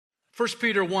1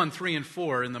 Peter 1, 3 and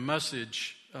 4 in the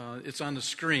Message, it's on the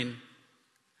screen.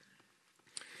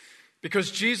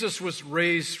 Because Jesus was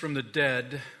raised from the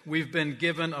dead, we've been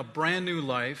given a brand new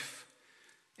life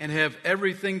and have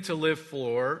everything to live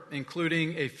for,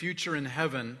 including a future in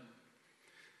heaven.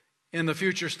 And the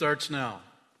future starts now.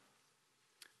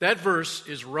 That verse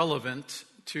is relevant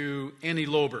to Annie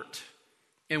Lobert.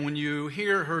 And when you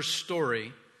hear her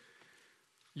story,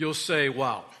 you'll say,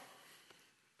 wow.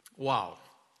 Wow.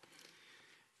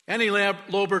 Annie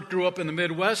Lobert grew up in the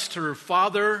Midwest. Her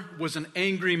father was an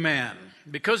angry man.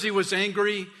 Because he was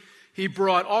angry, he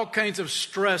brought all kinds of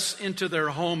stress into their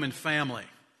home and family.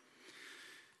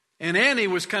 And Annie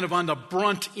was kind of on the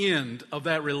brunt end of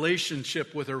that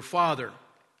relationship with her father.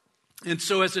 And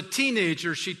so as a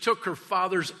teenager, she took her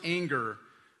father's anger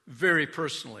very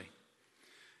personally.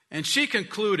 And she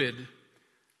concluded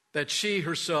that she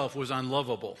herself was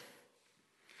unlovable.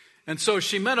 And so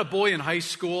she met a boy in high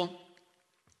school.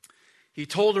 He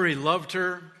told her he loved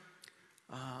her.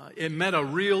 It met a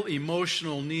real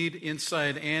emotional need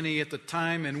inside Annie at the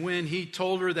time. And when he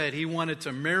told her that he wanted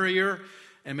to marry her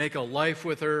and make a life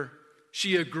with her,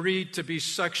 she agreed to be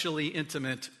sexually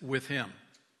intimate with him.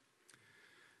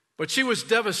 But she was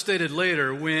devastated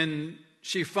later when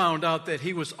she found out that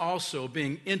he was also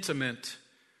being intimate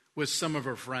with some of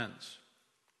her friends.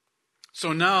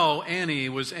 So now Annie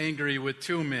was angry with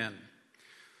two men,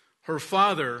 her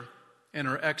father and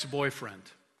her ex-boyfriend.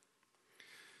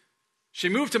 She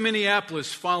moved to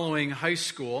Minneapolis following high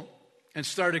school and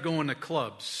started going to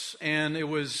clubs. And it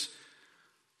was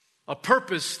a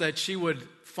purpose that she would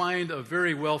find a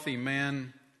very wealthy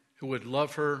man who would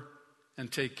love her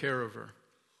and take care of her.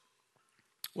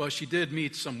 Well, she did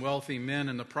meet some wealthy men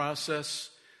in the process,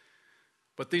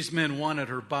 but these men wanted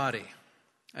her body,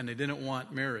 and they didn't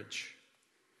want marriage.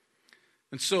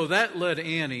 And so that led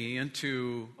Annie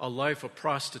into a life of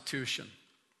prostitution.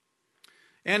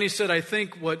 Annie said, I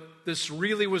think what this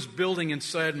really was building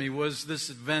inside me was this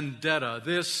vendetta,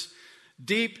 this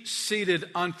deep-seated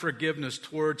unforgiveness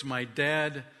towards my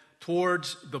dad,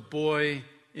 towards the boy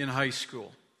in high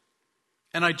school.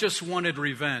 And I just wanted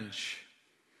revenge.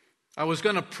 I was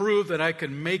going to prove that I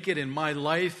could make it in my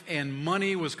life, and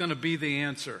money was going to be the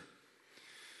answer.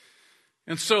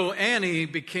 And so Annie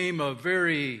became a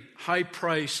very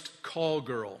high-priced call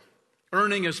girl,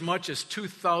 earning as much as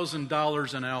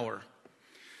 $2,000 an hour.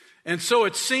 And so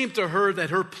it seemed to her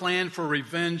that her plan for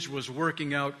revenge was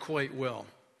working out quite well.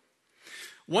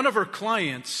 One of her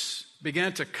clients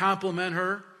began to compliment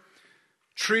her,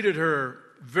 treated her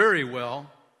very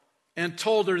well, and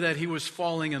told her that he was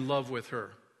falling in love with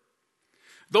her.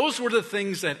 Those were the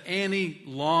things that Annie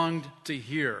longed to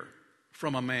hear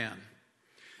from a man.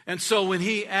 And so when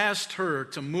he asked her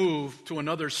to move to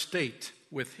another state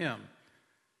with him,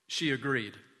 she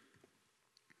agreed.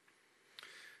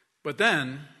 But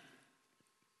then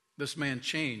this man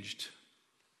changed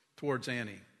towards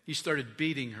Annie. He started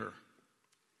beating her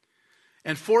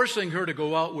and forcing her to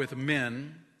go out with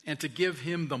men and to give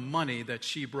him the money that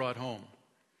she brought home.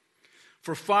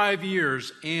 For 5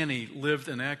 years, Annie lived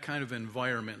in that kind of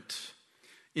environment,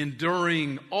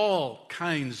 enduring all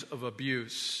kinds of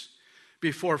abuse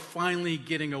before finally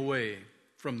getting away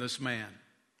from this man.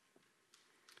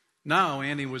 Now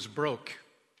Annie was broke,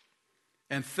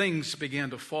 and things began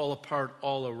to fall apart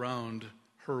all around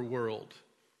her world.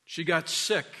 She got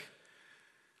sick,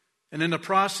 and in the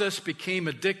process became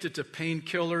addicted to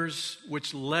painkillers,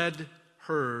 which led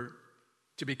her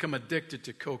to become addicted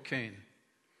to cocaine.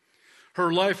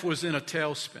 Her life was in a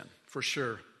tailspin, for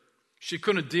sure. She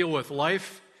couldn't deal with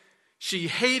life. She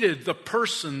hated the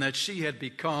person that she had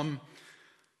become,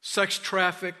 sex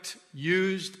trafficked,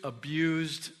 used,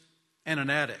 abused, and an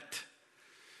addict.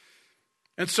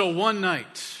 And so one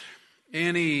night,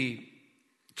 Annie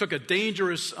took a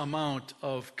dangerous amount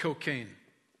of cocaine,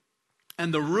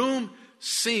 and the room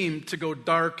seemed to go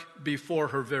dark before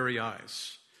her very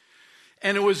eyes.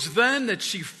 And it was then that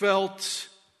she felt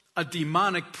a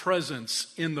demonic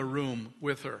presence in the room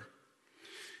with her.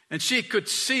 And she could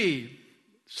see,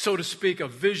 so to speak, a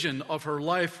vision of her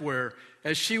life where,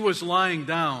 as she was lying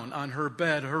down on her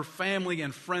bed, her family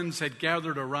and friends had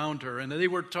gathered around her, and they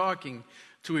were talking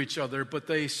to each other, but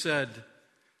they said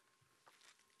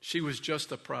she was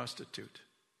just a prostitute.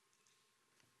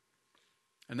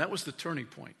 And that was the turning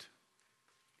point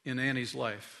in Annie's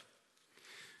life.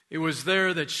 It was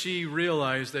there that she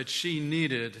realized that she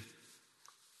needed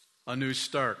a new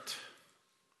start.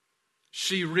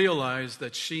 She realized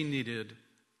that she needed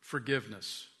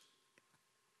forgiveness.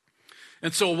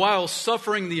 And so while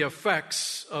suffering the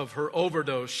effects of her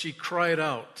overdose, she cried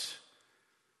out,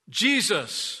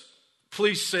 "Jesus,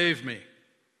 please save me."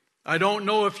 I don't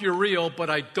know if you're real, but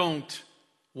I don't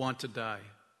want to die.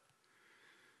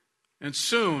 And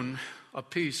soon a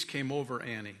peace came over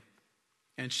Annie,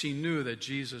 and she knew that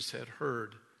Jesus had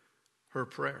heard her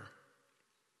prayer.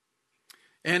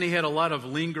 Annie had a lot of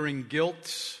lingering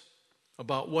guilt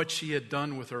about what she had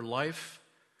done with her life.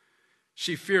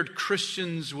 She feared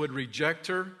Christians would reject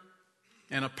her,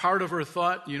 and a part of her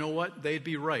thought, you know what, they'd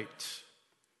be right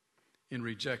in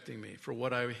rejecting me for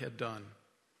what I had done.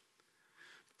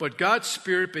 But God's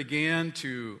Spirit began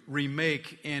to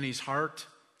remake Annie's heart,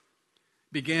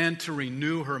 began to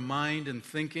renew her mind and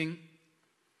thinking.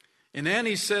 And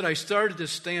Annie said, I started to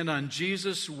stand on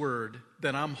Jesus' word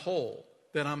that I'm whole,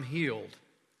 that I'm healed,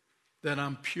 that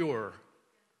I'm pure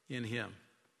in Him.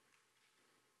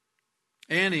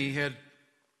 Annie had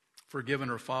forgiven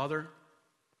her father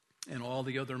and all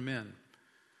the other men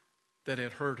that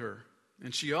had hurt her.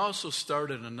 And she also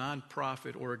started a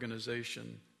nonprofit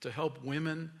organization to help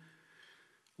women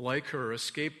like her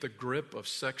escape the grip of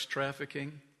sex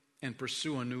trafficking and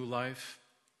pursue a new life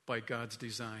by God's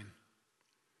design.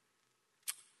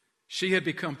 She had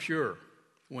become pure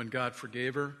when God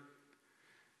forgave her,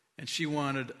 and she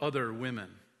wanted other women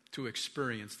to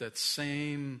experience that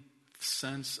same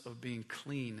sense of being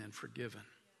clean and forgiven.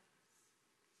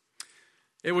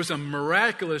 It was a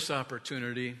miraculous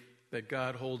opportunity that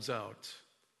God holds out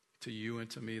to you and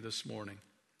to me this morning.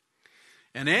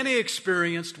 And Annie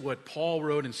experienced what Paul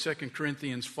wrote in 2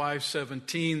 Corinthians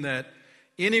 5:17, that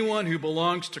anyone who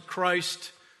belongs to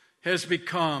Christ has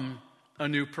become a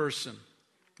new person.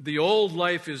 The old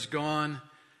life is gone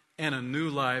and a new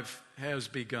life has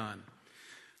begun.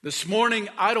 This morning,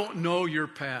 I don't know your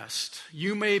past.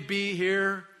 You may be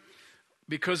here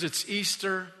because it's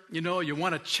Easter. You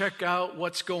want to check out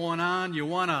what's going on. You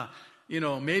want to,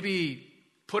 maybe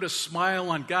put a smile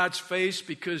on God's face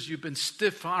because you've been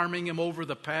stiff-arming Him over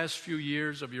the past few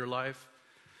years of your life.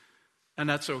 And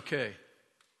that's okay.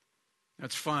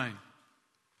 That's fine.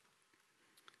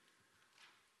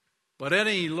 But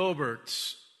Annie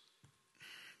Loberts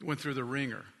went through the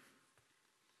ringer,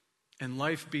 and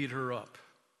life beat her up.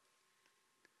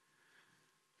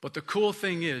 But the cool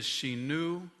thing is, she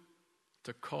knew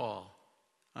to call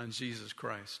on Jesus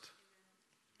Christ.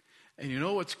 And you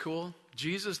know what's cool?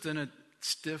 Jesus didn't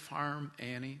stiff-arm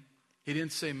Annie. He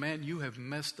didn't say, man, you have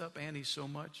messed up Annie so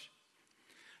much.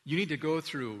 You need to go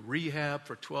through rehab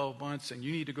for 12 months, and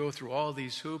you need to go through all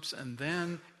these hoops, and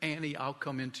then, Annie, I'll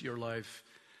come into your life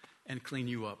and clean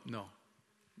you up. No.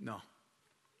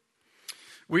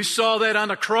 We saw that on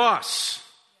the cross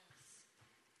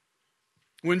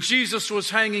when Jesus was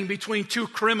hanging between two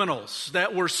criminals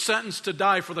that were sentenced to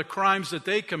die for the crimes that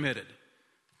they committed.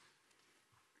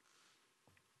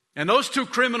 And those two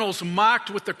criminals mocked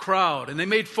with the crowd, and they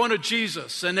made fun of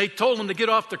Jesus, and they told him to get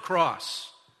off the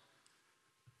cross.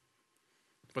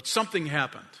 But something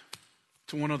happened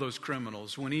to one of those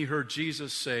criminals when he heard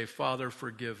Jesus say, Father,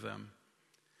 forgive them,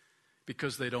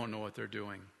 because they don't know what they're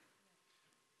doing.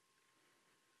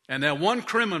 And that one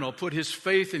criminal put his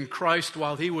faith in Christ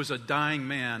while he was a dying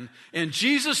man. And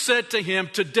Jesus said to him,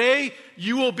 today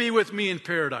you will be with me in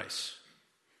paradise.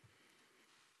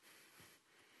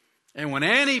 And when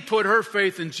Annie put her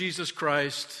faith in Jesus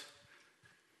Christ,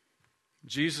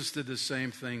 Jesus did the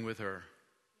same thing with her.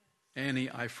 Annie,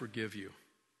 I forgive you.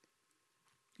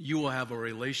 You will have a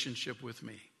relationship with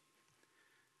me.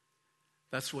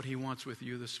 That's what He wants with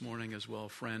you this morning as well,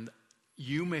 friend.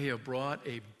 You may have brought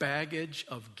a baggage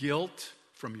of guilt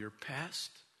from your past,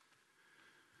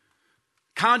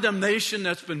 condemnation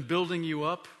that's been building you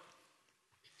up.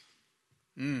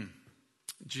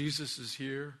 Jesus is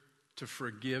here to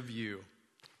forgive you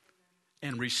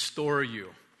and restore you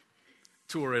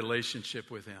to a relationship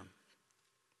with Him.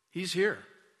 He's here.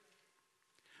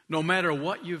 No matter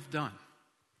what you've done,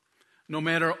 no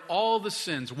matter all the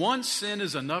sins, one sin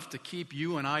is enough to keep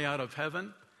you and I out of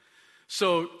heaven.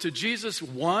 So to Jesus,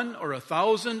 1 or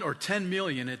 1,000 or 10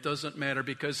 million, it doesn't matter,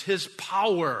 because His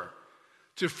power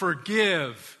to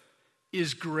forgive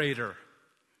is greater.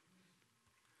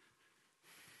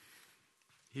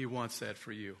 He wants that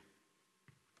for you.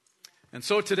 And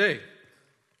so today,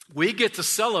 we get to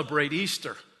celebrate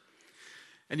Easter.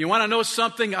 And you want to know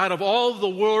something? Out of all the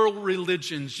world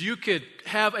religions, you could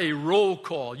have a roll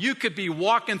call. You could be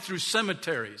walking through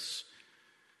cemeteries,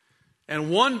 and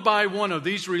one by one of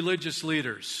these religious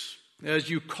leaders, as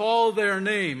you call their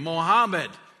name, Mohammed,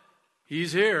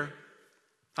 he's here.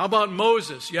 How about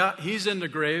Moses? Yeah, he's in the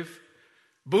grave.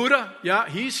 Buddha? Yeah,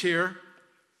 he's here.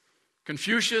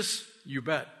 Confucius? You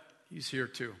bet, he's here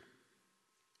too.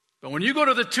 But when you go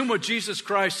to the tomb of Jesus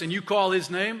Christ and you call His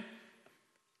name,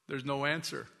 there's no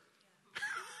answer.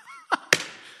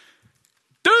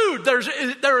 Dude!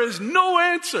 dude, there is no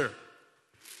answer.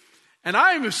 And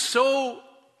I am so,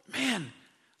 man,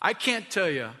 I can't tell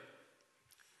you,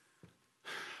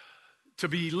 to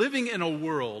be living in a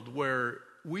world where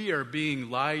we are being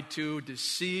lied to,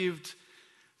 deceived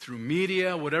through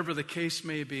media, whatever the case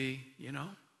may be, you know.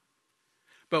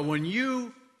 But when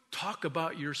you talk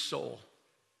about your soul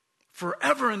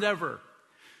forever and ever,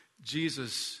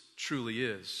 Jesus truly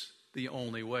is the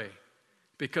only way.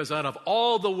 Because out of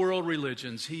all the world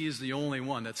religions, he is the only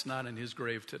one that's not in his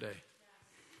grave today.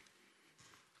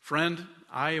 Friend,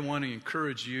 I want to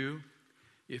encourage you,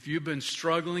 if you've been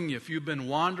struggling, if you've been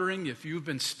wandering, if you've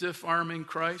been stiff-arming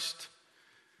Christ,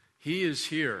 he is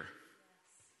here.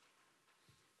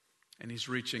 And he's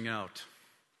reaching out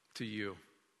to you.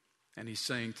 And he's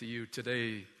saying to you,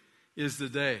 today is the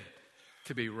day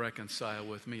to be reconciled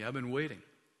with me. I've been waiting.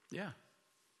 Yeah.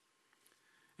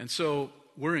 And so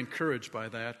we're encouraged by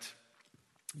that.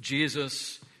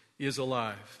 Jesus is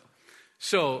alive.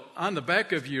 So on the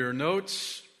back of your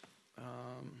notes,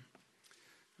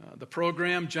 the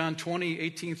program, John 20,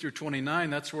 18 through 29,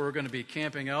 that's where we're going to be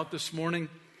camping out this morning.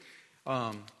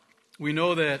 We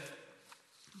know that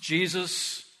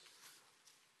Jesus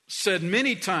said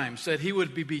many times that he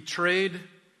would be betrayed,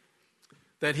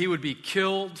 that he would be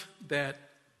killed, that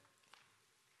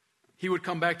he would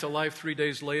come back to life 3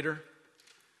 days later,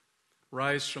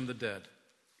 rise from the dead.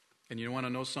 And you want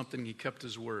to know something? He kept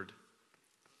his word.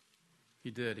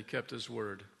 He did. He kept his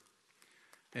word.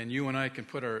 And you and I can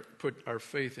put our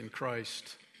faith in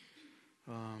Christ.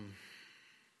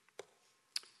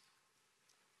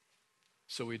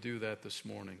 So we do that this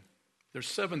morning. There's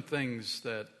 7 things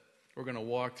that we're going to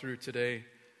walk through today.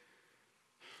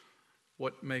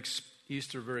 What makes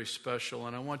Easter very special.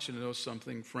 And I want you to know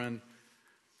something, friend.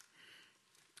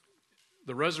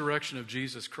 The resurrection of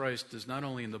Jesus Christ is not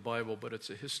only in the Bible, but it's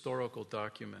a historical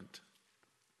document.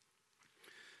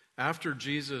 After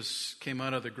Jesus came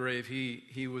out of the grave,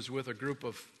 he was with a group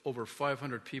of over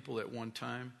 500 people at one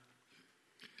time.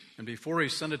 And before he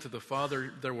ascended to the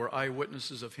Father, there were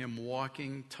eyewitnesses of him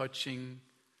walking, touching,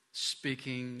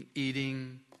 speaking,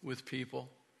 eating with people.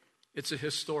 It's a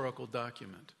historical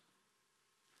document.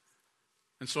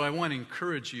 And so I want to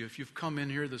encourage you, if you've come in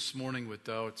here this morning with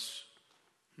doubts,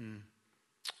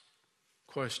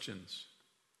 questions,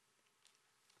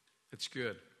 it's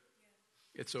good.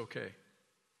 It's okay.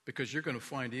 Because you're going to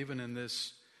find even in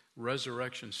this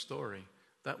resurrection story,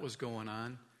 that was going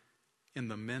on in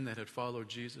the men that had followed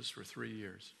Jesus for 3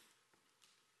 years.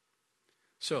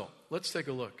 So, let's take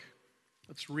a look.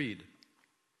 Let's read.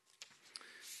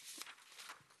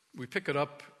 We pick it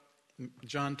up,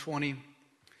 John 20.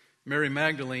 Mary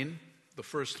Magdalene, the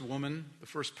first woman, the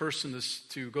first person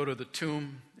to go to the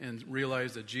tomb and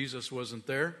realize that Jesus wasn't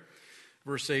there.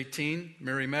 Verse 18,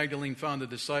 Mary Magdalene found the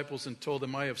disciples and told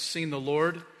them, I have seen the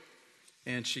Lord.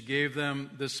 And she gave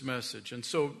them this message. And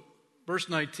so, verse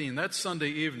 19, that Sunday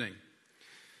evening,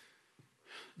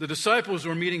 the disciples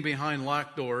were meeting behind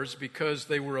locked doors because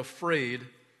they were afraid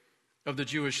of the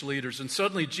Jewish leaders. And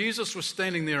suddenly Jesus was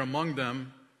standing there among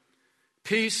them.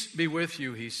 Peace be with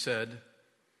you, he said.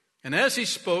 And as he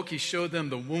spoke, he showed them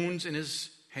the wounds in his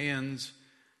hands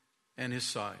and his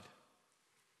side.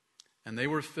 And they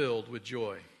were filled with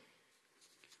joy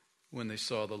when they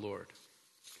saw the Lord.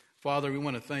 Father, we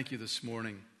want to thank you this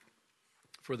morning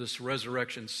for this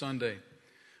Resurrection Sunday.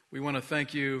 We want to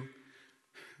thank you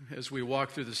as we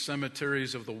walk through the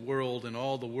cemeteries of the world and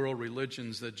all the world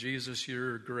religions that Jesus,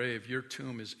 your grave, your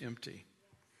tomb is empty.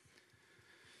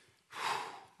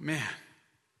 Man,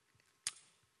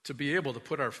 to be able to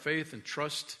put our faith and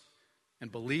trust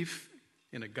and belief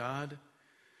in a God,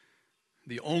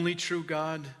 the only true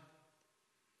God,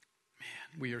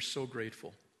 man, we are so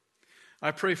grateful. I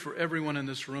pray for everyone in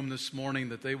this room this morning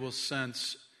that they will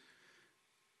sense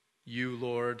you,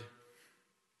 Lord,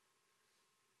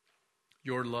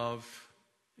 your love,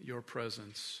 your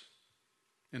presence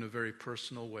in a very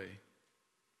personal way.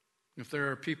 If there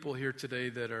are people here today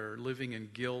that are living in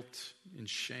guilt, in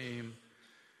shame,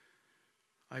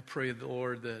 I pray,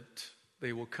 Lord, that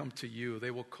they will come to you. They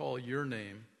will call your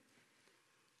name,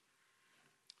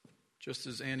 just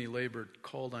as Annie Labert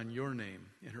called on your name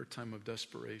in her time of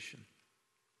desperation.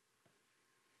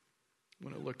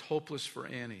 When it looked hopeless for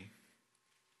Annie,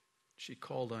 she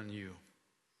called on you.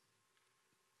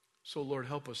 So, Lord,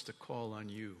 help us to call on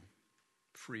you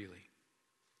freely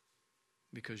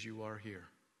because you are here.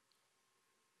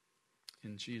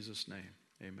 In Jesus' name,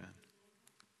 amen.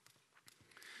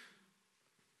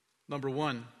 Number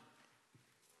 1,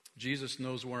 Jesus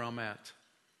knows where I'm at.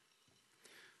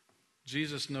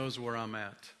 Jesus knows where I'm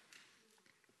at.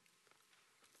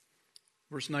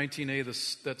 Verse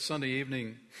 19a, that Sunday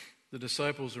evening, the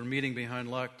disciples were meeting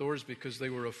behind locked doors because they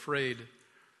were afraid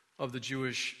of the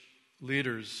Jewish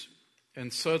leaders.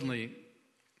 And suddenly,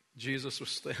 Jesus was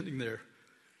standing there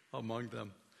among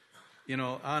them. You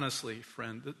know, honestly,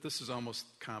 friend, this is almost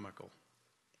comical.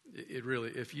 It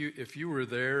really, if you were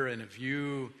there and if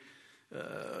you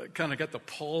kind of got the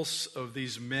pulse of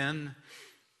these men,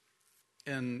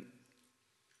 and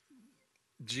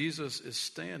Jesus is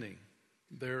standing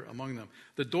there among them.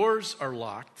 The doors are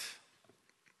locked.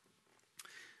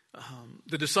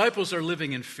 The disciples are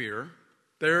living in fear.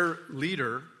 Their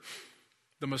leader,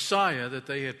 the Messiah that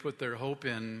they had put their hope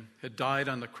in, had died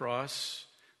on the cross.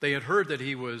 They had heard that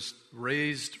he was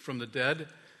raised from the dead,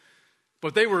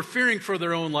 but they were fearing for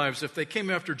their own lives. If they came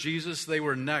after Jesus, they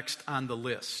were next on the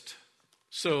list.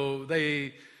 So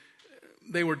they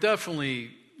were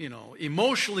definitely,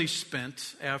 emotionally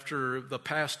spent after the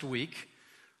past week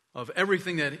of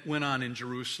everything that went on in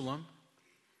Jerusalem.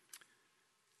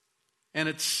 And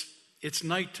it's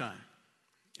nighttime,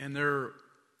 and they're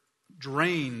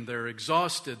drained, they're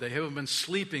exhausted, they haven't been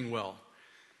sleeping well.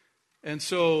 And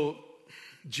so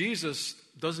Jesus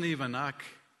doesn't even knock,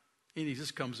 he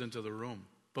just comes into the room.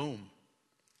 Boom.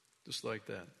 Just like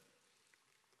that.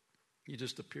 He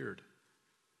just appeared.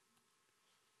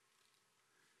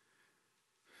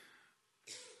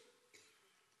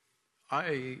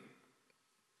 I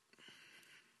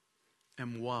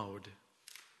am wowed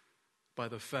by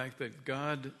the fact that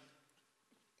God,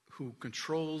 who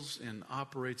controls and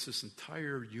operates this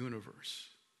entire universe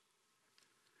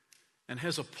and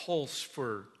has a pulse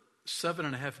for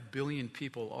 7.5 billion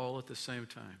people all at the same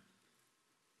time,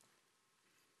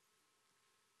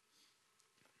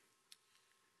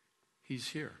 he's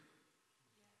here.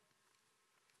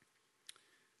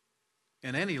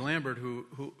 And Annie Lambert,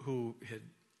 who had,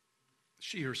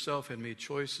 she herself had made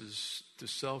choices to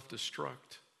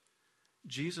self-destruct,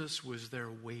 Jesus was there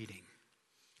waiting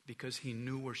because he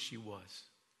knew where she was.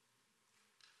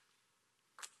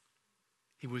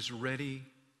 He was ready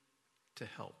to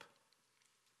help,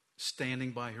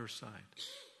 standing by her side.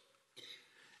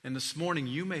 And this morning,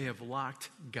 you may have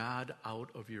locked God out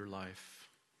of your life.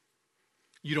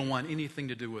 You don't want anything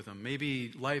to do with him.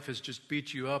 Maybe life has just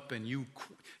beat you up and you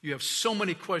have so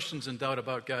many questions and doubt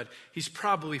about God. He's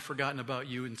probably forgotten about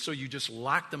you, and so you just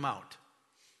locked him out.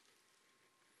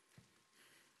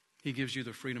 He gives you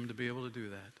the freedom to be able to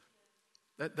do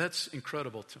that. That's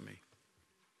incredible to me.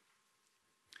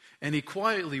 And he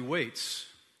quietly waits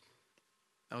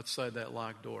outside that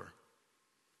locked door.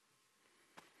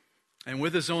 And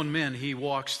with his own men, he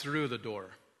walks through the door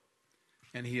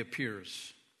and he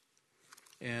appears.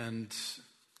 And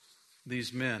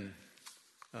these men,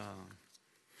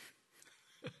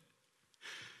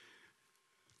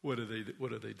 what do they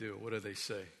do? What do they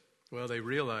say? Well, they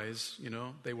realize,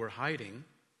 they were hiding,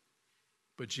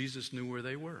 but Jesus knew where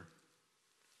they were.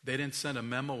 They didn't send a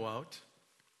memo out.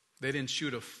 They didn't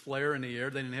shoot a flare in the air.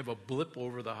 They didn't have a blip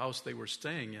over the house they were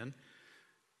staying in.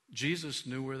 Jesus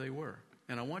knew where they were.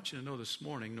 And I want you to know this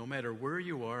morning, no matter where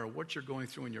you are or what you're going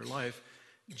through in your life,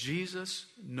 Jesus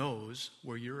knows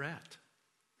where you're at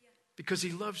because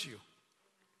he loves you.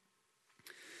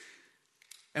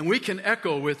 And we can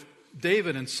echo with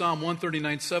David in Psalm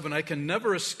 139:7, I can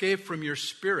never escape from your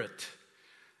spirit.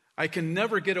 I can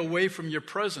never get away from your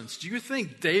presence. Do you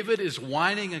think David is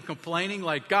whining and complaining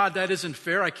like, God, that isn't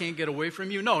fair, I can't get away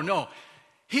from you? No.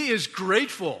 He is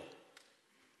grateful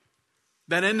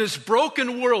that in this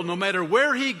broken world, no matter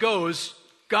where he goes,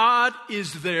 God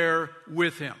is there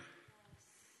with him.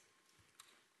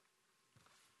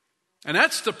 And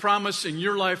that's the promise in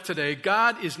your life today.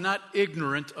 God is not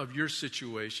ignorant of your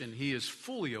situation. He is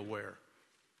fully aware.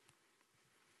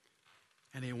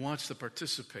 And he wants to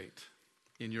participate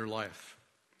in your life.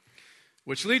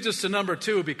 Which leads us to number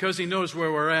 2, because he knows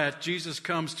where we're at, Jesus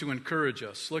comes to encourage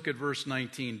us. Look at verse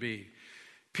 19b.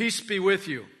 Peace be with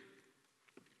you.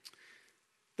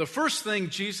 The first thing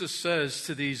Jesus says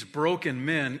to these broken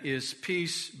men is,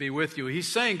 peace be with you. He's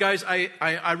saying, guys,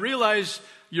 I realize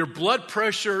your blood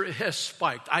pressure has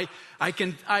spiked. I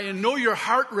know your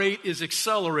heart rate is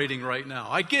accelerating right now.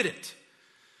 I get it.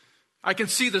 I can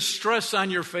see the stress on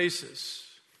your faces.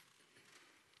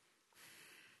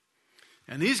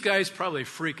 And these guys probably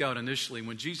freak out initially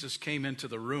when Jesus came into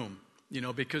the room,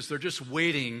 because they're just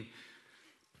waiting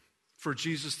for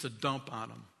Jesus to dump on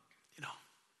them.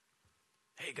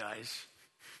 Hey guys,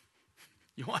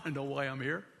 you want to know why I'm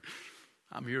here?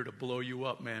 I'm here to blow you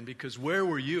up, man, because where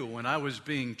were you when I was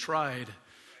being tried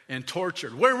and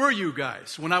tortured? Where were you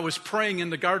guys when I was praying in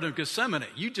the Garden of Gethsemane?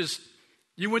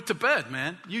 You went to bed,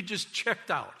 man. You just checked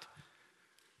out.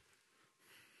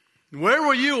 Where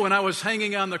were you when I was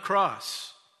hanging on the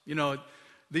cross? You know,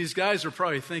 these guys are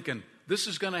probably thinking, this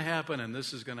is going to happen and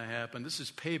this is going to happen. This is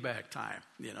payback time,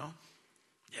 you know?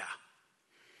 Yeah.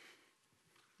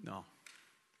 No.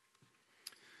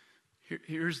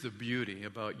 Here's the beauty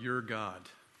about your God,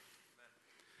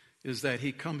 is that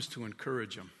he comes to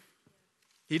encourage them.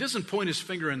 He doesn't point his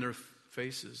finger in their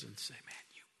faces and say, man,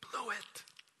 you blew it.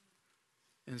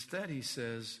 Instead, he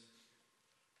says,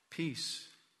 peace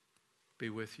be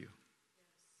with you.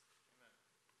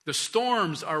 The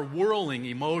storms are whirling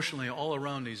emotionally all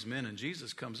around these men, and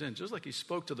Jesus comes in, just like he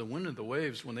spoke to the wind and the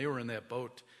waves when they were in that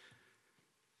boat.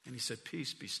 And he said,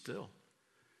 peace, be still.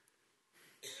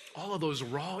 All of those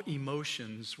raw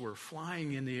emotions were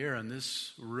flying in the air in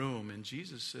this room, and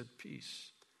Jesus said,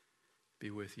 peace be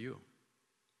with you.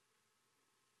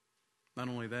 Not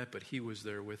only that, but he was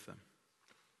there with them.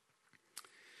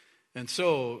 And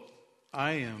so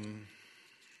I am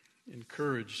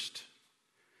encouraged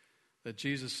that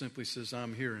Jesus simply says,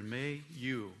 I'm here, and may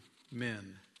you,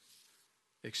 men,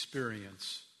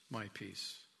 experience my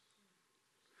peace.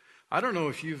 I don't know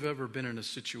if you've ever been in a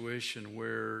situation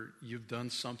where you've done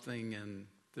something and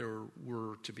there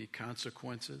were to be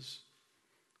consequences,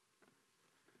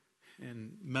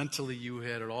 and mentally you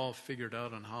had it all figured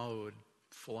out on how it would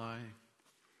fly,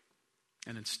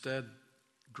 and instead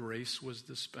grace was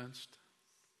dispensed.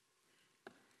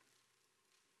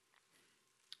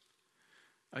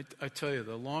 I tell you,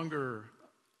 the longer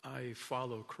I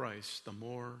follow Christ, the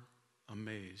more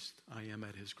amazed I am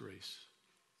at his grace.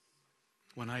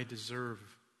 When I deserve,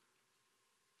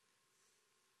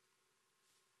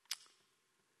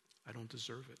 I don't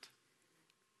deserve it.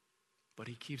 But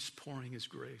he keeps pouring his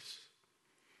grace.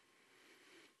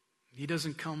 He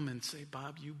doesn't come and say,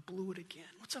 Bob, you blew it again.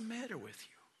 What's the matter with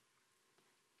you?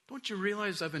 Don't you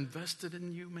realize I've invested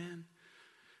in you, man?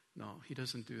 No, he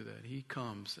doesn't do that. He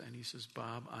comes and he says,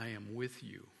 Bob, I am with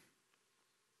you.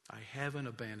 I haven't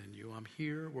abandoned you. I'm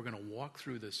here. We're going to walk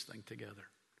through this thing together.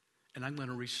 And I'm going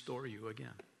to restore you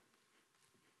again.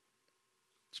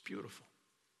 It's beautiful.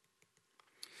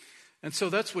 And so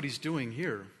that's what he's doing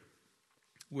here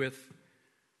with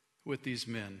these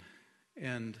men.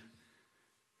 And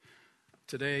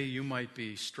today you might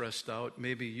be stressed out.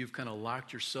 Maybe you've kind of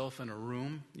locked yourself in a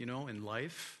room, in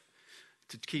life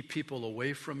to keep people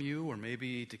away from you, or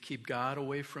maybe to keep God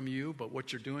away from you. But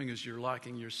what you're doing is you're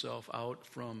locking yourself out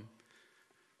from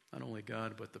not only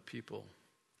God, but the people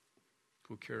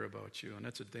who care about you. And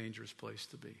that's a dangerous place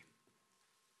to be.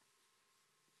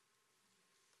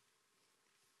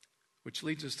 Which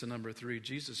leads us to number 3.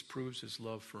 Jesus proves his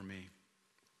love for me.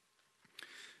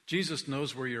 Jesus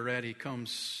knows where you're at. He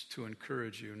comes to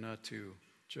encourage you, not to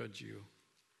judge you.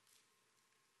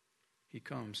 He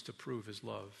comes to prove his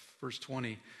love. Verse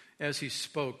 20, as he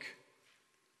spoke,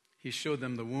 he showed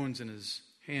them the wounds in his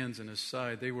hands and his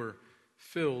side. They were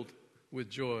filled with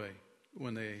joy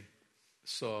when they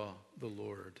saw the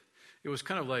Lord. It was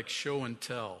kind of like show and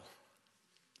tell,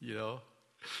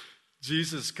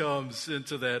 Jesus comes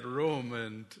into that room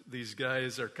and these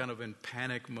guys are kind of in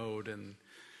panic mode, and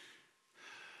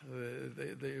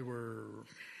they were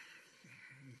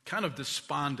kind of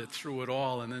despondent through it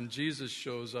all. And then Jesus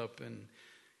shows up and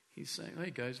he's saying,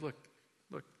 hey guys, look,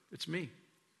 it's me.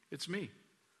 It's me.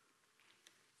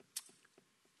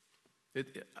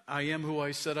 I am who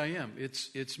I said I am.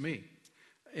 It's me.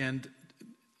 And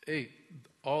hey,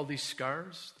 all these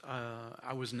scars,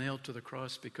 I was nailed to the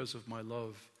cross because of my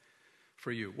love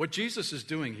for you. What Jesus is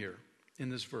doing here in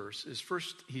this verse is,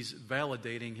 first, he's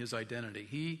validating his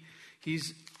identity.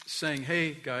 He's saying,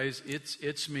 hey guys,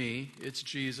 it's me, it's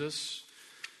Jesus.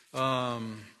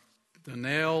 The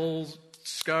nail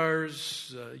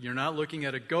scars, you're not looking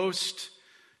at a ghost,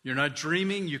 you're not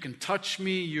dreaming, you can touch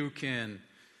me,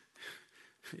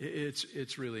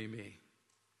 it's really me.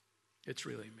 It's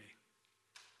really me.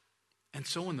 And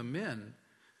so when the men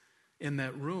in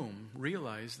that room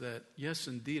realized that, yes,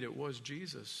 indeed, it was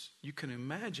Jesus, you can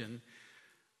imagine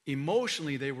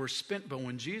emotionally they were spent, but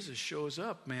when Jesus shows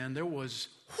up, man, there was,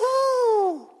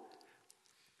 whoo!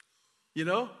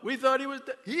 We thought he was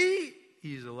dead.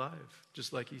 He's alive,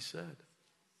 just like he said.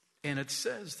 And it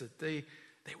says that they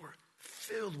were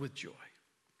filled with joy.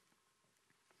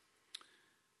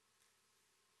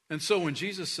 And so when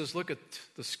Jesus says, look at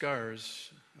the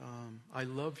scars, I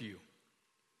love you.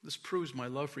 This proves my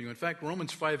love for you. In fact,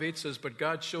 Romans 5:8 says, but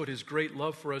God showed his great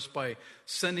love for us by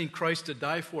sending Christ to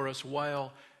die for us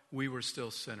while we were still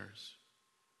sinners.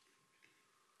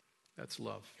 That's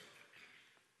love.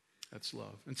 That's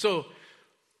love. And so,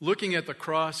 looking at the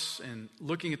cross and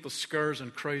looking at the scars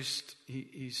on Christ,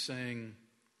 he's saying,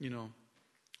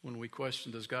 when we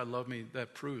question, does God love me?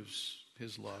 That proves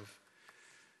his love.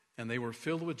 And they were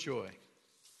filled with joy.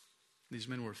 These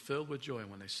men were filled with joy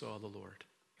when they saw the Lord.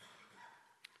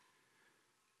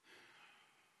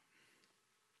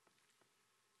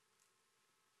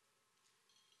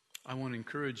 I want to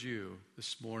encourage you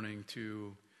this morning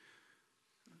to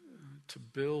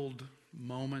build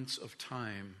moments of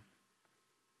time,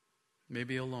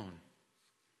 maybe alone,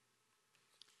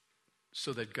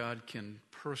 so that God can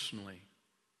personally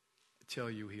tell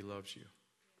you He loves you.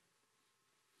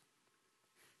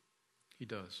 He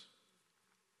does.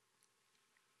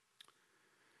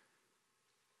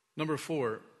 Number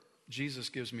 4, Jesus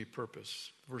gives me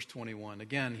purpose. Verse 21.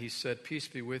 Again, He said, "Peace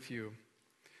be with you.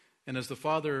 And as the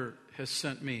Father has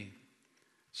sent me,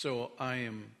 so I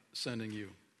am sending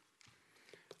you."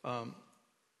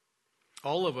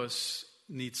 All of us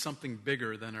need something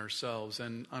bigger than ourselves.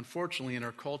 And unfortunately, in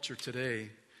our culture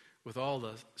today, with all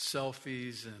the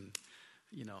selfies and,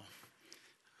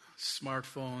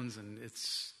 smartphones, and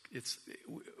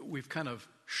we've kind of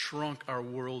shrunk our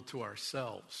world to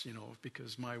ourselves,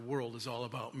 because my world is all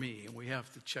about me, and we have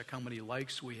to check how many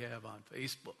likes we have on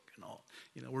Facebook and all.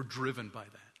 We're driven by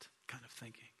that kind of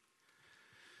thinking.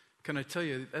 Can I tell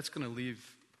you, that's going to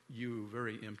leave you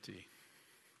very empty.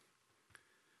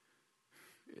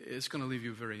 It's going to leave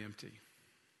you very empty.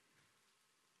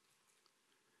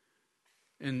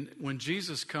 And when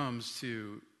Jesus comes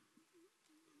to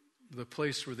the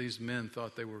place where these men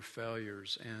thought they were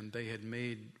failures and they had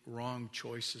made wrong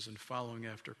choices in following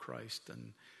after Christ,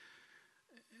 and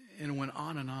it went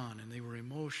on, and they were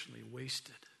emotionally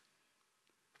wasted.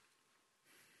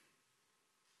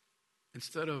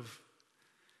 Instead of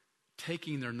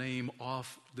taking their name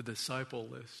off the disciple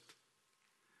list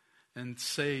and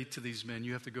say to these men,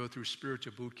 "You have to go through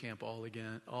spiritual boot camp all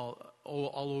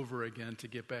over again to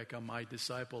get back on my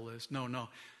disciple list." No.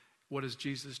 What does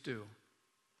Jesus do?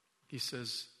 He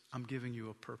says, "I'm giving you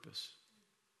a purpose.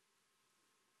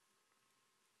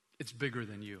 It's bigger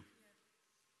than you.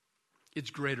 It's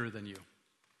greater than you."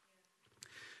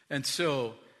 And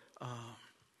so,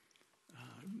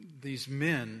 these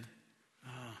men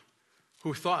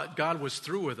who thought God was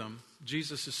through with them,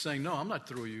 Jesus is saying, "No, I'm not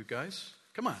through with you guys.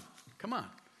 Come on.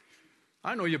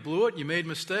 I know you blew it. You made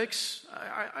mistakes.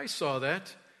 I saw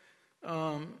that.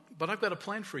 But I've got a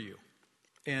plan for you.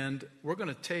 And we're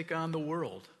going to take on the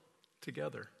world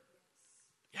together."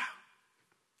 Yeah.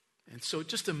 And so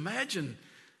just imagine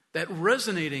that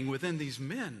resonating within these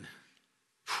men.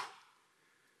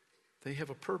 They have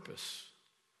a purpose.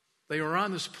 They are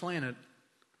on this planet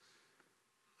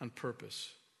on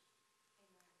purpose.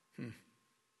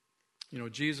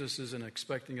 Jesus isn't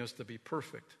expecting us to be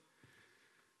perfect,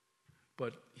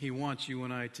 but He wants you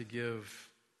and I to give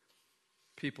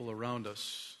people around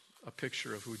us a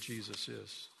picture of who Jesus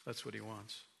is. That's what He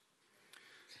wants.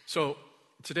 So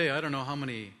today, I don't know how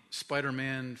many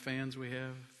Spider-Man fans we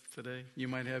have today. You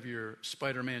might have your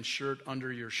Spider-Man shirt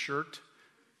under your shirt,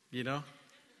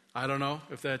 I don't know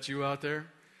if that's you out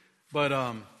there. But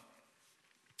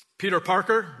Peter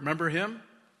Parker, remember him?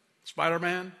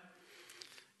 Spider-Man?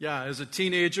 Yeah, as a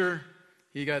teenager,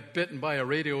 he got bitten by a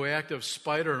radioactive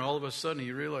spider, and all of a sudden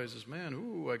he realizes, man,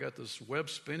 I got this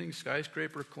web-spinning,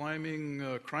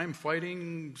 skyscraper-climbing,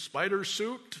 crime-fighting spider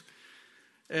suit.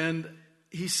 And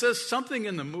he says something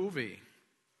in the movie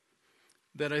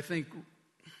that I think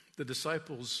the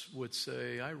disciples would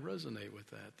say, I resonate with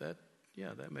that.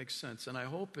 That makes sense. And I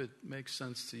hope it makes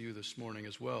sense to you this morning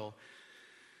as well.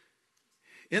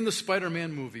 In the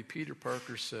Spider-Man movie, Peter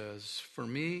Parker says, "For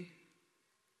me,"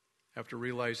 after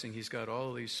realizing he's got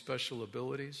all these special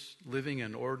abilities, living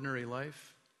an ordinary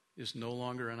life is no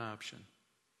longer an option.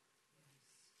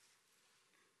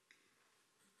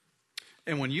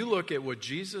 And when you look at what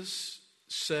Jesus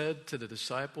said to the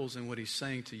disciples and what He's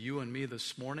saying to you and me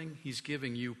this morning, He's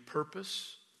giving you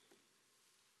purpose.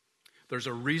 There's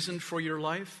a reason for your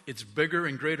life. It's bigger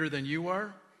and greater than you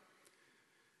are.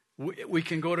 We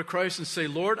can go to Christ and say,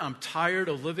 "Lord, I'm tired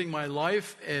of living my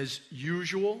life as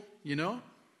usual,"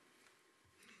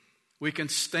 We can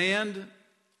stand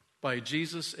by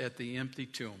Jesus at the empty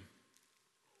tomb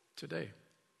today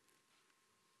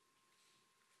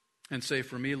and say,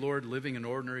 "For me, Lord, living an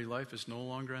ordinary life is no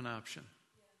longer an option."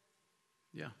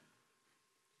 Yeah.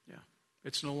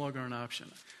 It's no longer an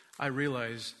option. I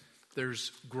realize there's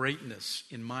greatness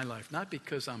in my life, not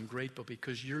because I'm great, but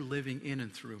because you're living in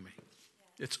and through me.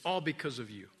 It's all because of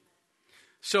you.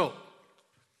 So,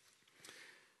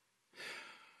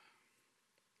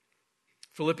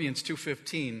 Philippians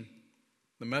 2:15,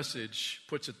 the Message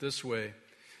puts it this way: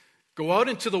 "Go out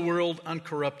into the world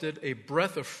uncorrupted, a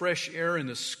breath of fresh air in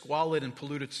this squalid and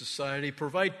polluted society.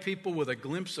 Provide people with a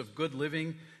glimpse of good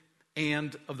living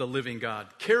and of the living God.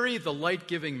 Carry the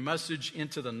light-giving message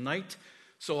into the night,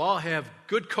 so I'll have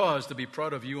good cause to be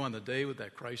proud of you on the day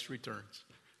that Christ returns.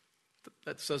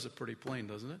 That says it pretty plain,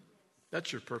 doesn't it?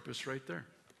 That's your purpose right there.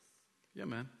 Yeah,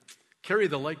 man. Carry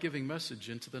the light-giving message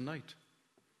into the night.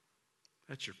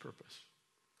 That's your purpose.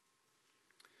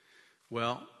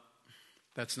 Well,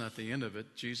 that's not the end of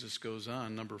it. Jesus goes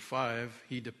on. Number 5,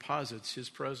 he deposits his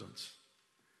presence.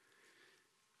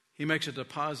 He makes a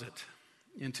deposit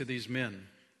into these men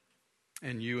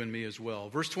and you and me as well.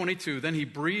 Verse 22, then he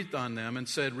breathed on them and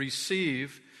said,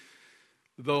 receive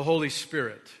the Holy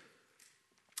Spirit.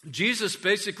 Jesus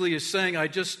basically is saying, I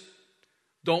just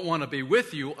don't want to be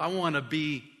with you. I want to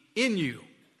be in you.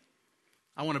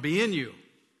 I want to be in you.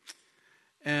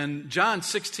 And John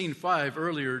 16:5,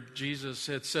 earlier Jesus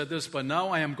had said this, but now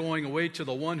I am going away to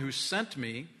the one who sent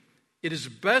me. It is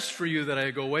best for you that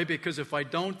I go away, because if I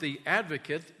don't, the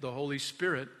advocate, the Holy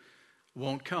Spirit,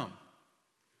 won't come.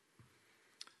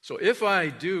 So if I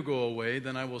do go away,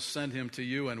 then I will send him to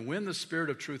you, and when the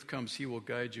Spirit of truth comes, he will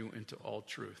guide you into all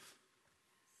truth.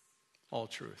 All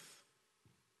truth.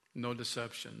 No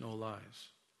deception, no lies.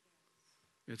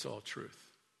 It's all truth.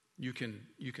 You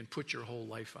can put your whole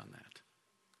life on that.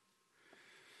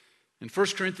 In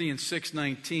 1 Corinthians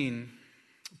 6:19,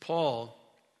 Paul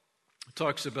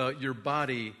talks about your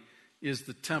body is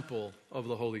the temple of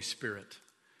the Holy Spirit.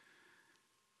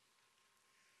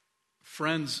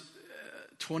 Friends,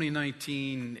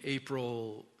 2019,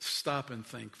 April, stop and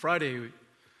think. Friday,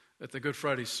 at the Good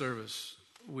Friday service,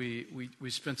 we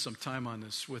spent some time on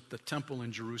this with the temple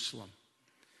in Jerusalem,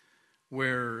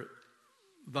 where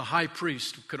the high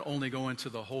priest could only go into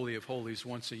the Holy of Holies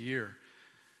once a year.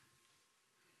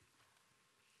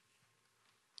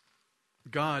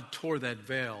 God tore that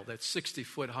veil, that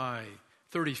 60-foot high,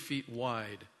 30 feet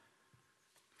wide,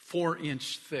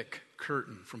 4-inch thick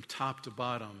curtain from top to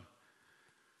bottom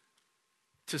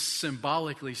to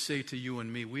symbolically say to you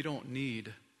and me, we don't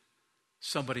need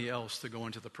somebody else to go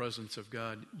into the presence of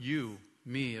God. You,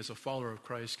 me, as a follower of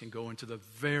Christ, can go into the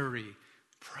very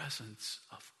presence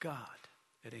of God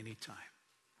at any time.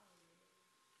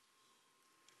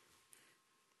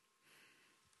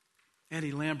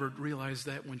 Annie Lambert realized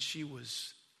that when she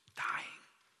was dying.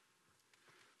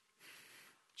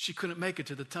 She couldn't make it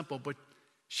to the temple, but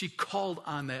she called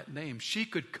on that name. She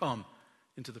could come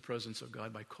into the presence of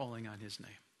God by calling on his name.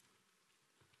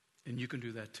 And you can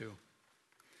do that too.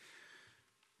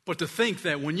 But to think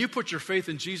that when you put your faith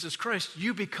in Jesus Christ,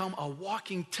 you become a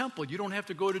walking temple. You don't have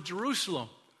to go to Jerusalem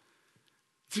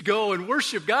to go and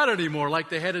worship God anymore like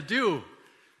they had to do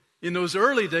in those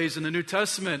early days in the New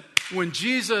Testament. When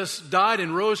Jesus died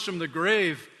and rose from the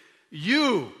grave,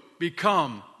 you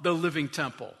become the living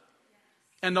temple.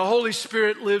 And the Holy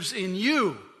Spirit lives in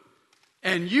you.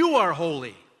 And you are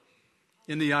holy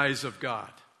in the eyes of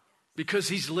God because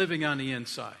he's living on the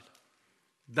inside.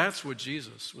 That's what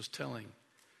Jesus was telling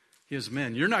his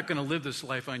men. You're not going to live this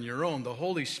life on your own. The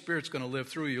Holy Spirit's going to live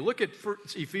through you. Look at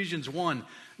Ephesians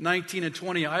 1:19 and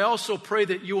 20. I also pray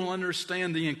that you will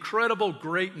understand the incredible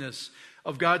greatness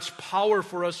of God's power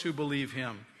for us who believe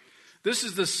him. This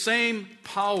is the same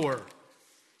power,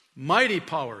 mighty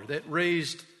power, that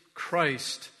raised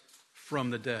Christ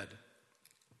from the dead.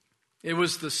 It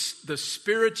was the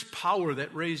Spirit's power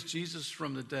that raised Jesus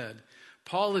from the dead.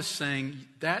 Paul is saying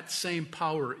that same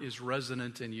power is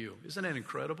resident in you. Isn't that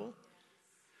incredible?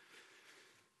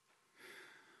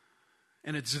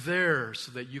 And it's there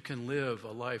so that you can live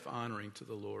a life honoring to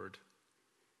the Lord.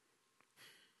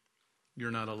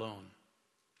 You're not alone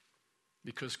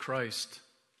because Christ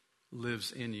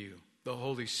lives in you. The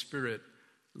Holy Spirit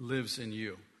lives in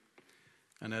you.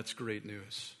 And that's great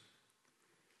news.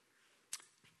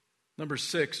 Number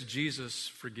 6, Jesus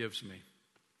forgives me.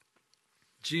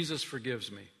 Jesus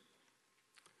forgives me.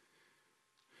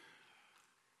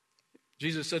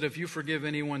 Jesus said, if you forgive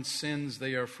anyone's sins,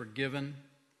 they are forgiven.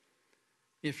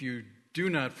 If you do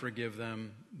not forgive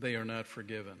them, they are not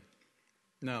forgiven.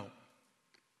 Now,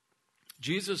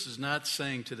 Jesus is not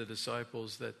saying to the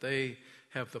disciples that they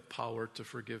have the power to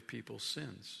forgive people's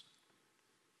sins.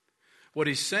 What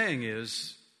he's saying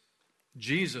is,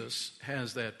 Jesus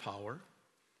has that power.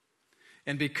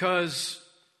 And because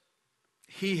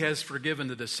he has forgiven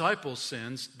the disciples'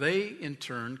 sins, they in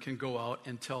turn can go out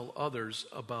and tell others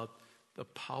about the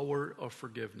power of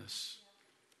forgiveness.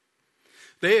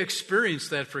 They experienced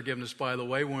that forgiveness, by the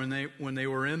way, when they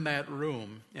were in that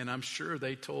room. And I'm sure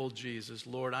they told Jesus,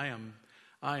 Lord, I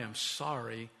am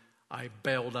sorry I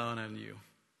bailed down on you.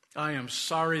 I am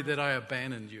sorry that I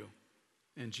abandoned you.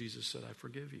 And Jesus said, I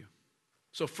forgive you.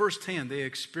 So firsthand, they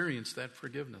experienced that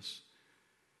forgiveness.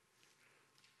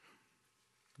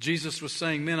 Jesus was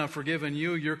saying, men, I've forgiven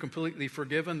you. You're completely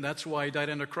forgiven. That's why he died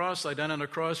on the cross. I died on the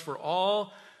cross for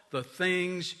all the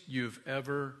things you've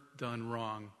ever done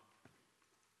wrong.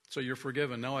 So you're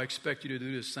forgiven. Now I expect you to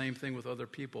do the same thing with other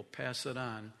people. Pass it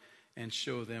on and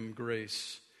show them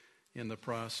grace in the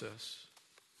process.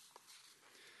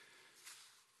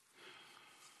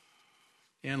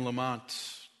 Anne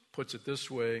Lamott puts it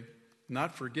this way: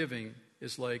 not forgiving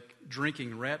is like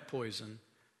drinking rat poison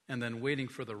and then waiting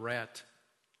for the rat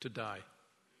to die.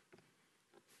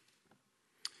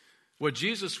 What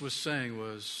Jesus was saying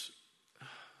was,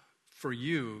 for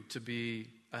you to be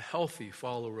a healthy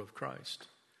follower of Christ,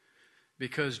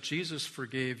 because Jesus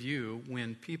forgave you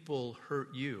when people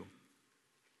hurt you,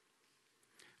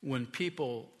 when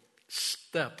people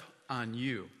step on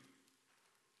you,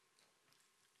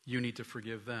 you need to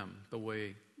forgive them the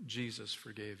way Jesus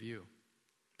forgave you.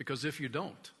 Because if you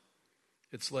don't,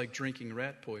 it's like drinking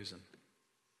rat poison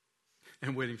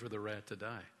and waiting for the rat to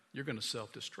die. You're going to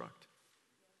self-destruct.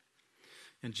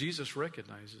 And Jesus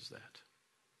recognizes that.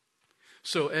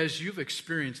 So as you've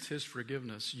experienced his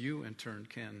forgiveness, you in turn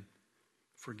can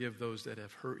forgive those that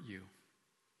have hurt you.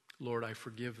 Lord, I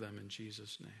forgive them in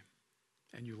Jesus' name.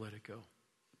 And you let it go.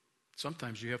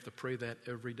 Sometimes you have to pray that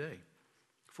every day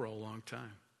for a long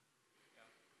time.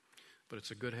 But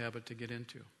it's a good habit to get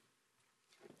into.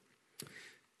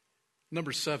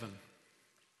 Number 7,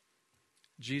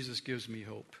 Jesus gives me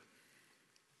hope.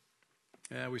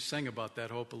 Yeah, we sang about that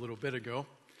hope a little bit ago.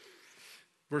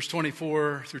 Verse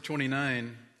 24 through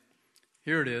 29,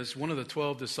 here it is. One of the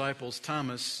 12 disciples,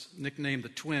 Thomas, nicknamed the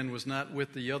twin, was not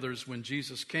with the others when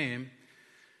Jesus came.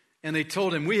 And they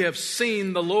told him, we have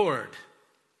seen the Lord.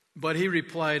 But he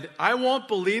replied, I won't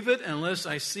believe it unless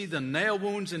I see the nail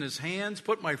wounds in his hands,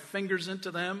 put my fingers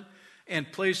into them,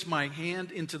 and place my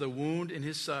hand into the wound in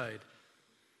his side.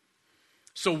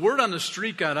 So word on the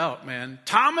street got out, man.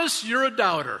 Thomas, you're a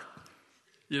doubter.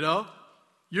 You know?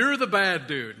 You're the bad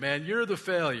dude, man. You're the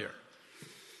failure.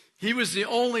 He was the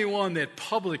only one that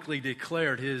publicly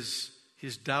declared his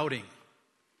doubting.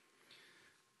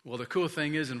 Well, the cool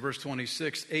thing is in verse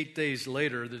 26, 8 days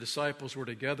later, the disciples were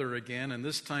together again, and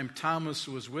this time Thomas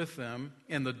was with them,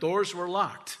 and the doors were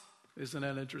locked. Isn't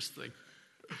that interesting?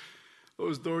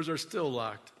 Those doors are still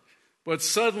locked. But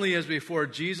suddenly, as before,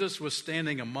 Jesus was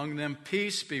standing among them.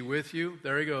 Peace be with you.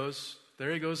 There he goes.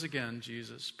 There he goes again,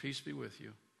 Jesus. Peace be with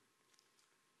you.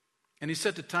 And he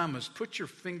said to Thomas, put your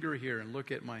finger here and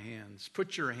look at my hands.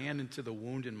 Put your hand into the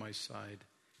wound in my side.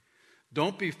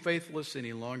 Don't be faithless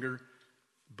any longer.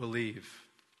 Believe.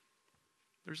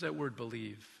 There's that word,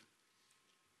 believe.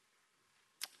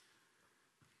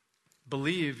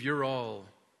 Believe, you're all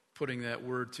putting that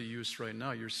word to use right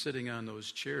now. You're sitting on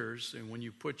those chairs, and when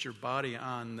you put your body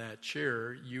on that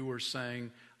chair, you are saying,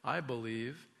 I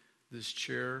believe this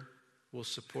chair will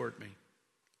support me.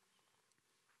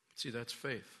 See, that's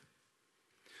faith.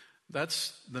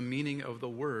 That's the meaning of the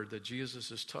word that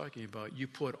Jesus is talking about. You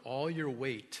put all your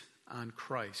weight on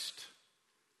Christ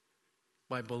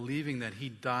by believing that he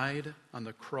died on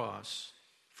the cross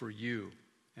for you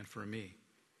and for me.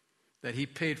 That he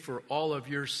paid for all of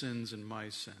your sins and my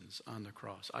sins on the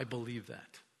cross. I believe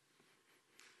that.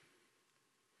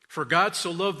 For God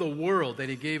so loved the world that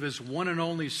he gave his one and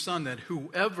only Son, that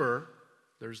whoever,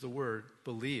 there's the word,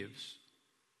 believes,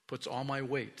 puts all my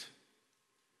weight.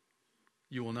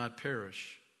 You will not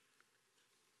perish.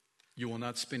 You will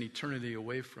not spend eternity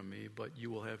away from me, but you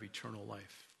will have eternal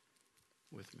life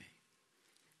with me.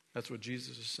 That's what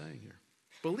Jesus is saying here.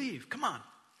 Believe. Come on.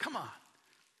 Come on.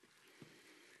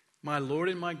 My Lord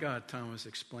and my God, Thomas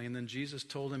explained. Then Jesus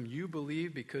told him, you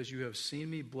believe because you have seen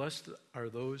me. Blessed are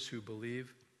those who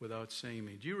believe without seeing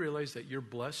me. Do you realize that you're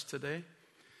blessed today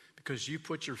because you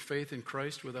put your faith in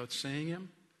Christ without seeing him?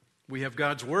 We have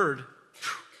God's word.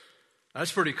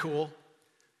 That's pretty cool.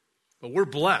 But we're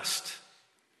blessed.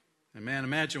 And man,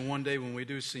 imagine one day when we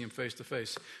do see him face to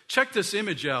face. Check this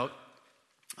image out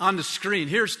on the screen.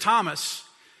 Here's Thomas.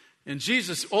 And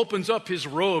Jesus opens up his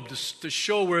robe to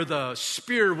show where the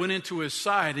spear went into his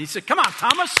side. And he said, come on,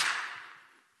 Thomas.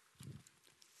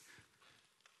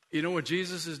 You know what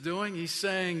Jesus is doing? He's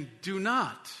saying, do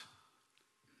not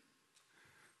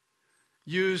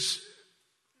use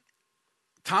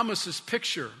Thomas's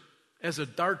picture as a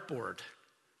dartboard.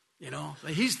 You know,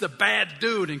 he's the bad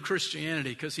dude in Christianity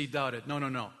because he doubted.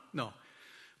 No.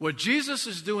 What Jesus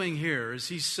is doing here is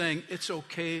he's saying it's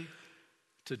okay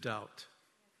to doubt.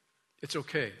 It's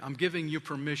okay. I'm giving you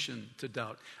permission to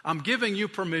doubt. I'm giving you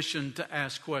permission to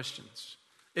ask questions.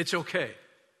 It's okay.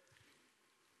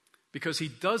 Because he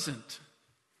doesn't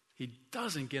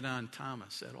get on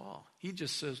Thomas at all. He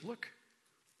just says, look,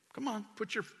 come on,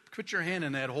 put your hand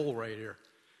in that hole right here.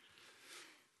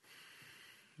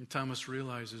 And Thomas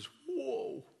realizes,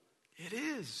 whoa, it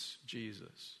is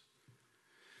Jesus.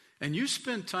 And you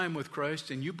spend time with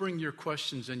Christ and you bring your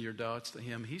questions and your doubts to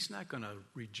him, he's not going to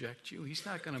reject you. He's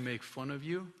not going to make fun of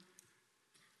you.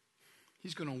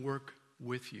 He's going to work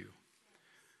with you.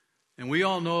 And we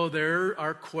all know there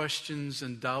are questions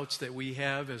and doubts that we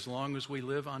have as long as we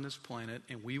live on this planet,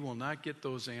 and we will not get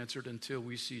those answered until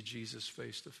we see Jesus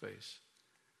face to face.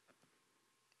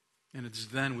 And it's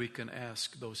then we can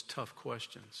ask those tough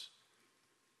questions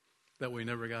that we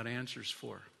never got answers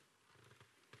for.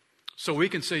 So we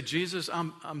can say, Jesus,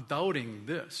 I'm doubting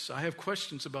this. I have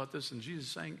questions about this. And Jesus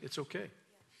is saying, it's okay.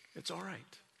 It's all right.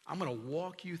 I'm going to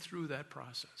walk you through that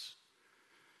process.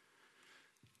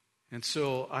 And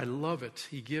so I love it.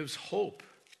 He gives hope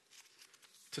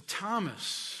to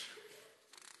Thomas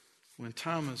when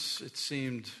Thomas, it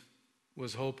seemed,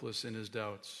 was hopeless in his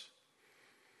doubts.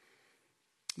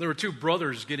 There were two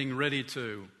brothers getting ready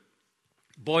to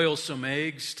boil some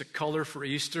eggs to color for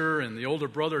Easter, and the older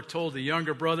brother told the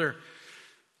younger brother,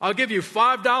 I'll give you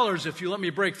 $5 if you let me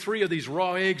break 3 of these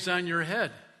raw eggs on your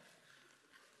head.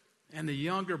 And the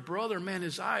younger brother, man,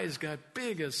 his eyes got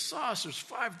big as saucers.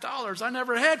 $5? I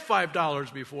never had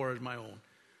 $5 before as my own.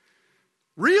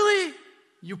 Really?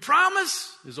 You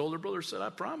promise? His older brother said, I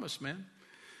promise, man.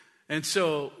 And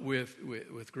so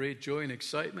with great joy and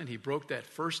excitement, he broke that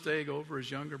first egg over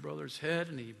his younger brother's head,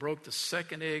 and he broke the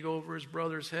second egg over his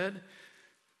brother's head,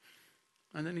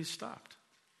 and then he stopped.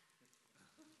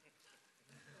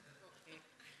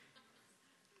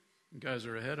 You guys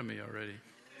are ahead of me already.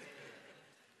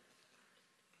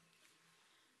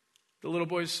 The little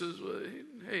boy says,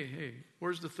 hey,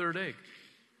 where's the third egg?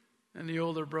 And the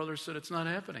older brother said, it's not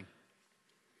happening.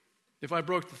 If I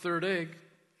broke the third egg,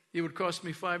 it would cost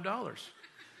me $5.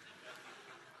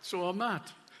 So I'm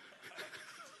not.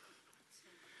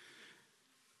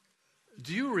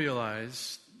 Do you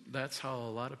realize that's how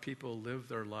a lot of people live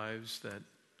their lives, that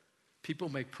people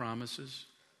make promises?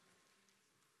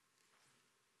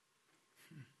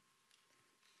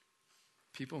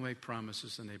 People make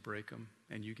promises and they break them,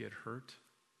 and you get hurt.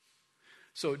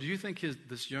 So do you think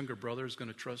this younger brother is going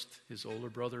to trust his older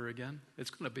brother again? It's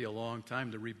going to be a long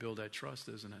time to rebuild that trust,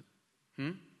 isn't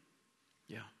it?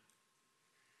 Yeah.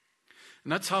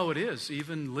 And that's how it is,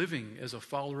 even living as a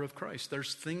follower of Christ.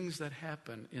 There's things that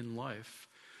happen in life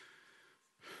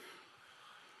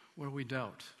where we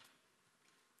doubt,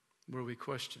 where we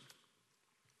question.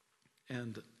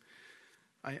 And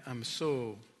I'm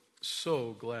so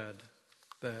glad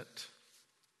that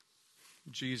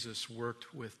Jesus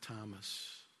worked with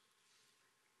Thomas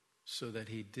so that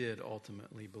he did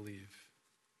ultimately believe.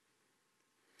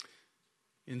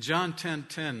 In John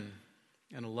 10:10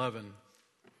 and 11,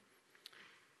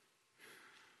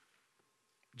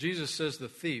 Jesus says the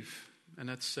thief, and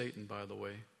that's Satan, by the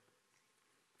way.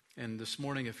 And this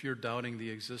morning, if you're doubting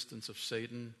the existence of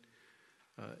Satan,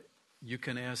 you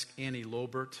can ask Annie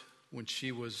Lobert when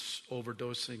she was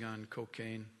overdosing on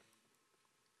cocaine,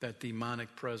 that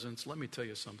demonic presence. Let me tell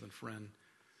you something, friend.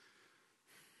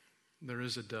 There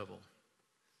is a devil,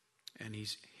 and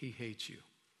he hates you.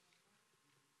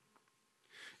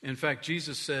 In fact,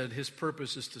 Jesus said his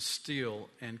purpose is to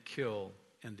steal and kill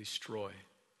and destroy.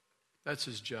 That's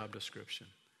his job description.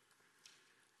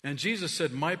 And Jesus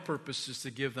said, my purpose is to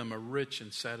give them a rich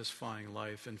and satisfying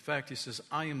life. In fact, he says,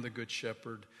 I am the good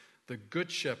shepherd. The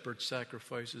good shepherd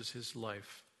sacrifices his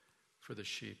life for the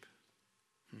sheep.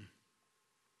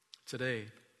 Today,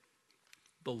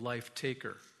 the life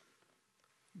taker,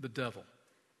 the devil,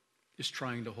 is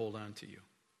trying to hold on to you.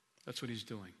 That's what he's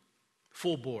doing.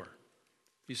 Full bore.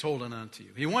 He's holding on to you.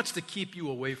 He wants to keep you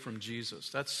away from Jesus.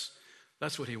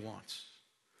 That's what he wants.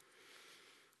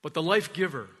 But the life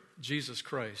giver, Jesus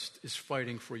Christ, is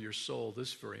fighting for your soul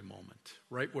this very moment,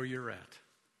 right where you're at.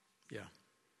 Yeah.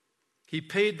 He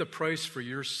paid the price for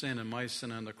your sin and my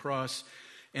sin on the cross.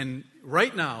 And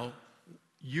right now,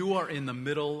 you are in the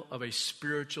middle of a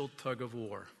spiritual tug of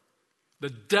war.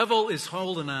 The devil is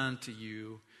holding on to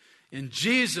you, and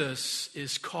Jesus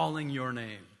is calling your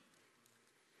name.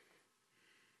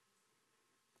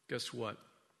 Guess what?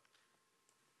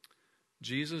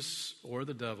 Jesus or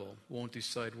the devil won't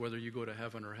decide whether you go to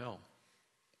heaven or hell.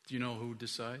 Do you know who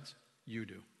decides? You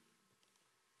do.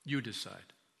 You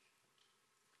decide.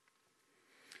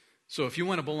 So if you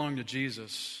want to belong to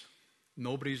Jesus,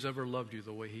 nobody's ever loved you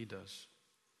the way he does.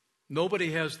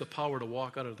 Nobody has the power to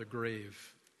walk out of the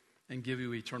grave and give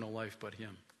you eternal life but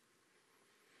him.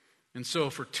 And so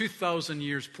for 2,000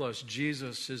 years plus,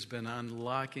 Jesus has been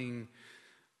unlocking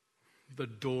the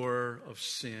door of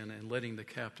sin and letting the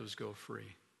captives go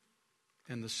free.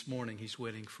 And this morning, he's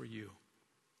waiting for you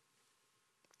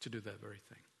to do that very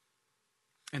thing.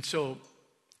 And so,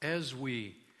 as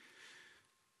we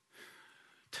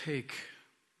take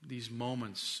these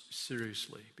moments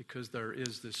seriously, because there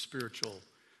is this spiritual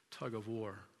tug of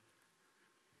war,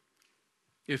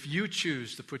 if you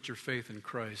choose to put your faith in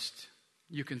Christ,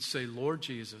 you can say, Lord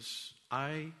Jesus,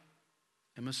 I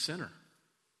am a sinner.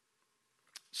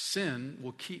 Sin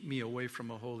will keep me away from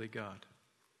a holy God.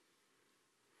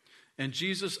 And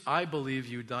Jesus, I believe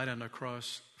you died on the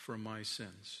cross for my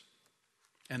sins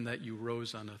and that you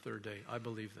rose on the third day. I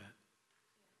believe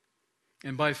that.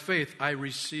 And by faith, I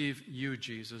receive you,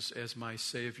 Jesus, as my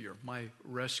Savior, my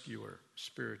rescuer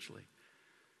spiritually.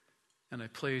 And I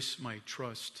place my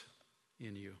trust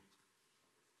in you.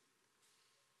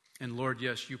 And Lord,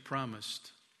 yes, you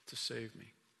promised to save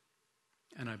me.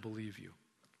 And I believe you.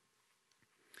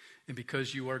 And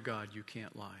because you are God, you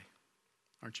can't lie.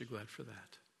 Aren't you glad for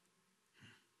that?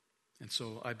 And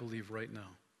so I believe right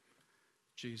now,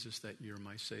 Jesus, that you're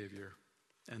my Savior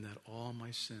and that all my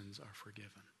sins are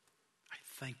forgiven. I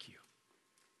thank you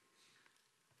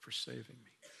for saving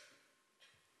me.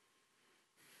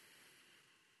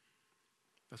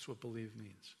 That's what believe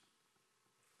means.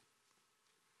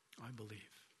 I believe.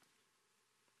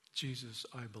 Jesus,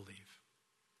 I believe.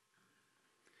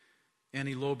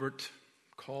 Annie Lobert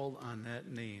called on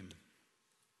that name,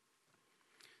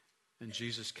 and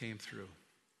Jesus came through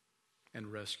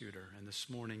and rescued her. And this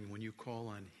morning, when you call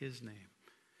on his name,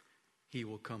 he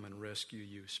will come and rescue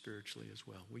you spiritually as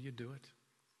well. Will you do it?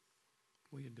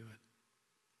 Will you do it?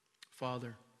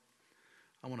 Father,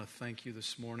 I want to thank you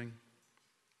this morning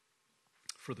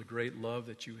for the great love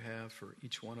that you have for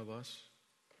each one of us.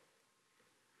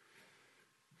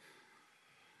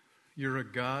 You're a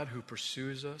God who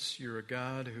pursues us. You're a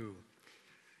God who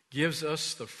gives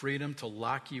us the freedom to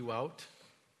lock you out.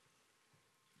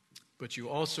 But you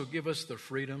also give us the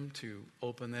freedom to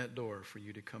open that door for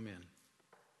you to come in.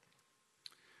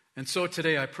 And so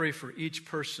today I pray for each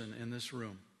person in this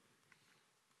room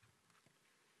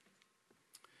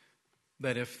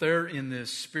that if they're in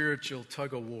this spiritual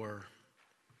tug of war,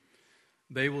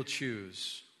 they will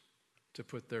choose to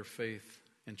put their faith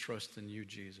and trust in you,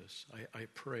 Jesus. I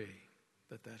pray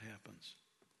that that happens.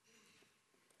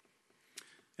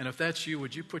 And if that's you,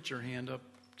 would you put your hand up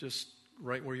just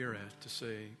right where you're at to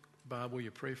say, Bob, will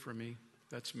you pray for me?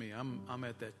 That's me. I'm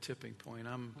at that tipping point.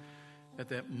 I'm at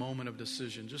that moment of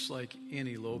decision, just like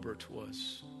Annie Lobert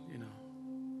was, you know.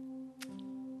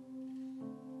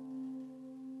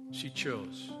 She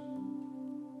chose.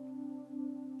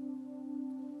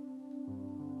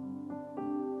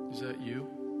 Is that you?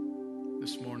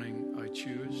 This morning, I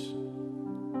choose.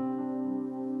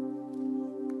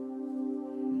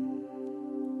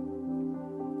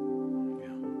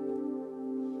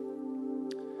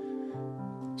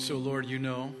 So, Lord, you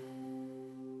know.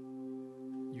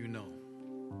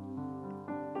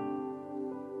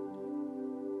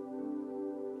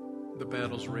 The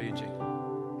battle's raging.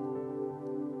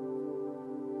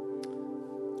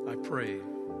 I pray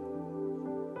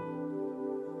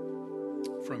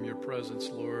from your presence,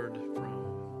 Lord,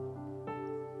 from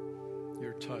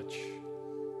your touch,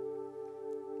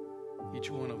 each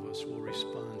one of us will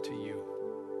respond to you.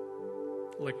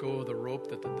 Let go of the rope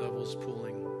that the devil's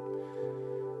pulling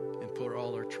and put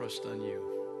all our trust on you.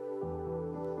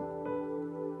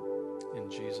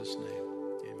 In Jesus' name.